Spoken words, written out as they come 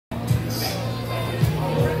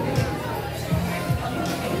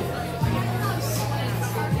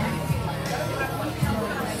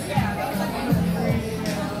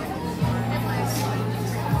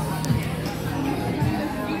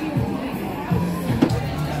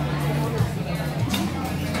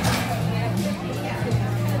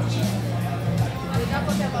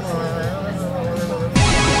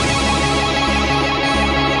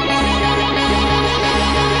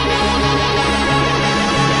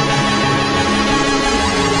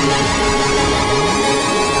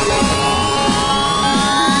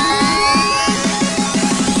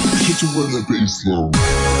slow.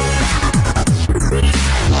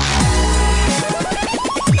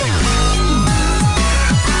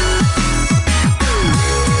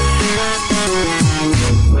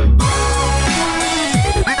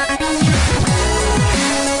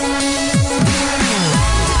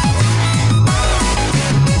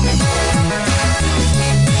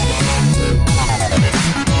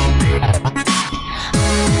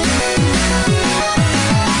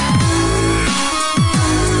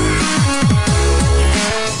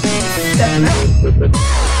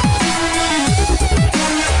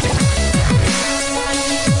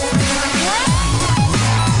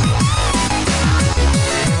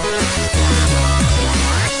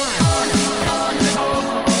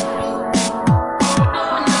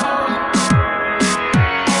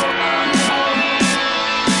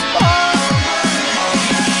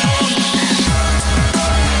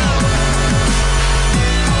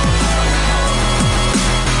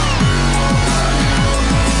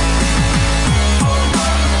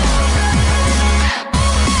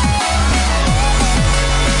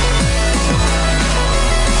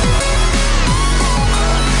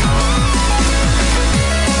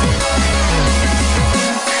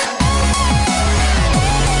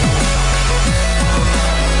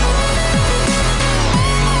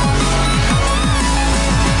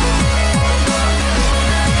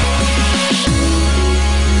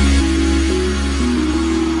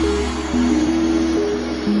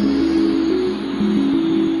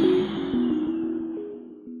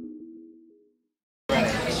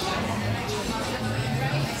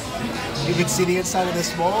 You can see the inside of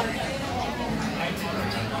this bowl.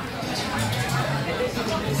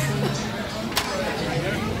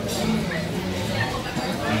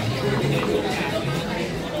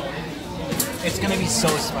 It's gonna be so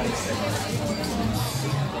spicy.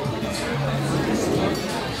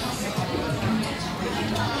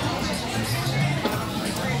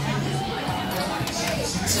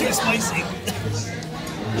 It's too spicy.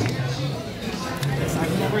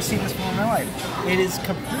 I've never seen this before in my life. It is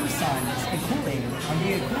Capri Suns and Kool-Aid. I'm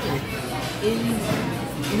being Kool-Aid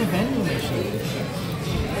in a vending machine.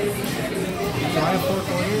 Do I have 4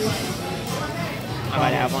 coins? I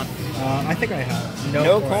might have one. I think I have.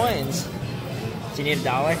 No coins. Do you need $1?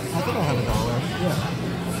 I think I have $1. Yeah.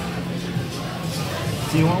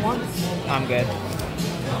 Do you want one? I'm good.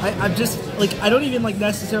 I'm just like I don't even like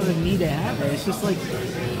necessarily need to have it. It's just like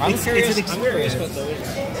it's an experience. I'm curious what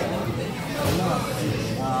those.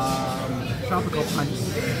 Tropical punch.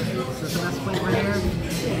 Is this the best flavor here?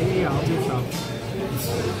 Yeah, I'll do some.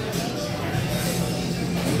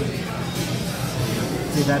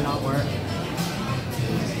 Did that not work?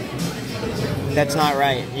 That's not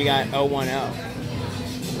right. You got 010. I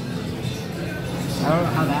don't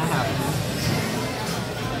know how that happened.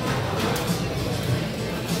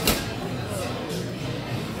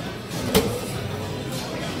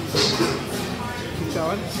 Keep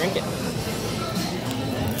going. Drink it.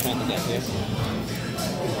 I'm trying to get this.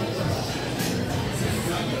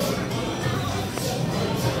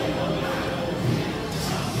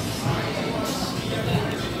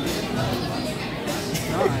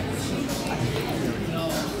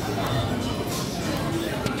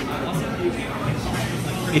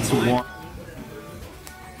 It's warm.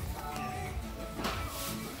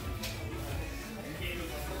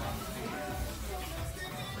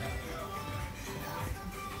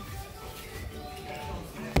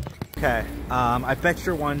 Okay, I bet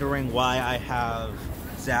you're wondering why I have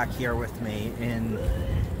Zach here with me in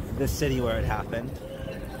the city where it happened.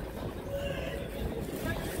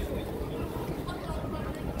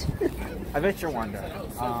 I bet you're wondering.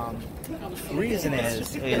 The reason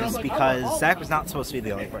is because Zach was not supposed to be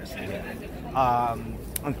the only person here.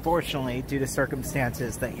 Unfortunately, due to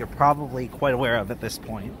circumstances that you're probably quite aware of at this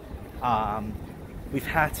point, we've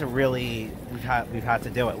had to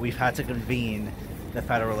do it. We've had to convene the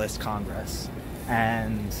Federalist Congress,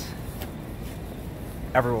 and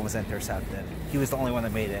everyone was intercepted. He was the only one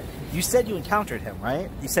that made it. You said you encountered him, right?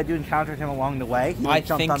 You said you encountered him along the way. He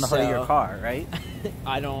jumped on the hood of your car, right?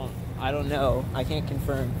 I don't know. I can't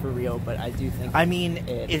confirm for real, but I do think. I mean,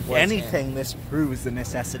 if anything, this proves the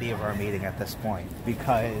necessity of our meeting at this point.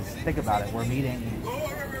 Because think about it, we're meeting. You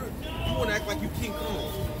want to act like you King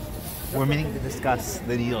Kong. We're meeting to discuss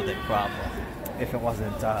the needle dick problem. If it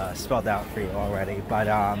wasn't spelled out for you already, but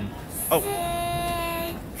oh.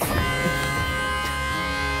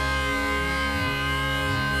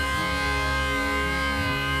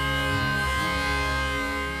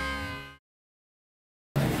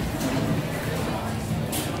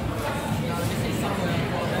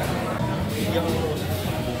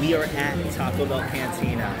 We We are at Taco Bell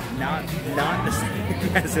Cantina, not the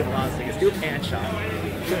same as in Las Vegas. Do a pan shot.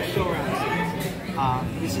 Show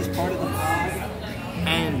around. This is part of the vlog,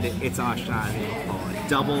 and it's our shot.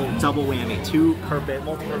 Double whammy.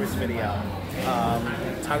 Multi-purpose video.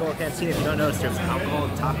 Taco Bell Cantina. If you don't notice, there's alcohol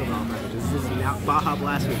and Taco Bell beverages. This is Baja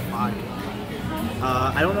Blast with vodka.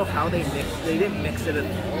 I don't know how they mixed. They didn't mix it at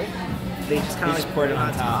all. They just kind of like poured it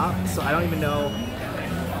on top. So I don't even know.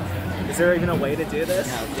 Is there even a way to do this?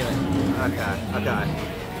 No, do it. Okay.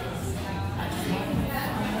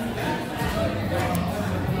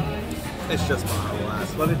 It's just Baja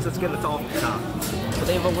Blast. Let's get it off the top. But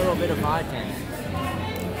they have a little bit of vodka in it.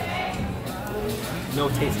 No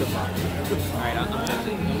taste of vodka. Alright, I'm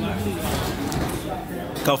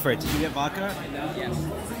Go for it. Did you get vodka? Yes.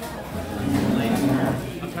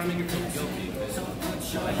 I'm trying to make it feel guilty.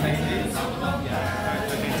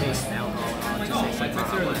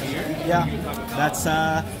 Yeah, that's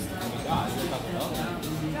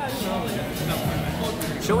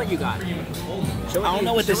Show what you got. I don't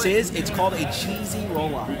know what this is. It's called a cheesy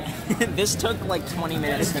roll-up. This took like 20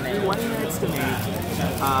 minutes to make. 20 minutes to make.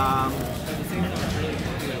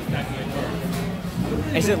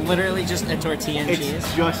 Is it literally just a tortilla and cheese?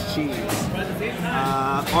 It's just cheese.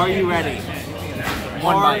 Are you ready?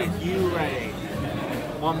 One bite. Are you ready?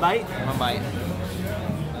 One bite? One bite.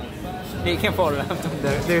 No, you can't fold it up.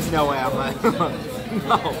 There's no way I'm like... No.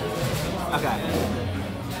 Okay.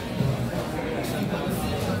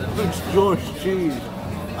 It's just cheese.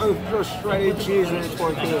 It's just shredded cheese and a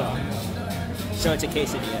tortilla. So it's a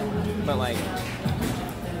quesadilla, but like...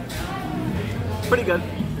 Pretty good.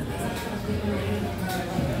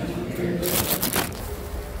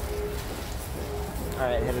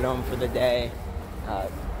 Alright, headed home for the day.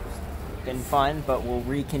 Been fun, but we'll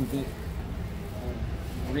reconvene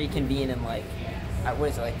in like, what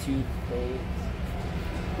is it, like 2 days?